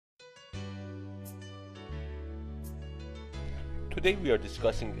Today we are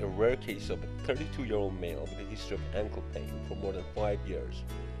discussing a rare case of a 32-year-old male with a history of ankle pain for more than 5 years.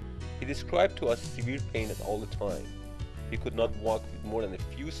 He described to us severe pain at all the time. He could not walk with more than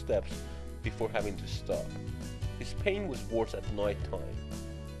a few steps before having to stop. His pain was worse at night time.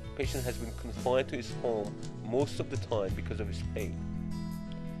 The patient has been confined to his home most of the time because of his pain.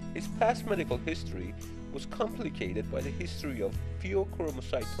 His past medical history was complicated by the history of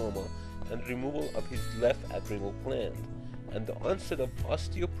pheochromocytoma and removal of his left adrenal gland, and the onset of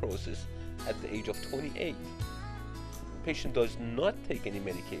osteoporosis at the age of 28. The patient does not take any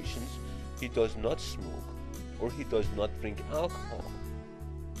medications, he does not smoke, or he does not drink alcohol.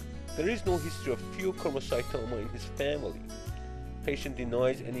 There is no history of pheochromocytoma in his family. The patient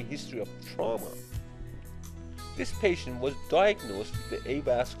denies any history of trauma. This patient was diagnosed with the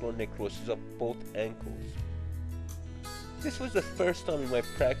avascular necrosis of both ankles. This was the first time in my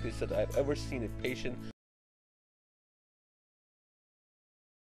practice that I've ever seen a patient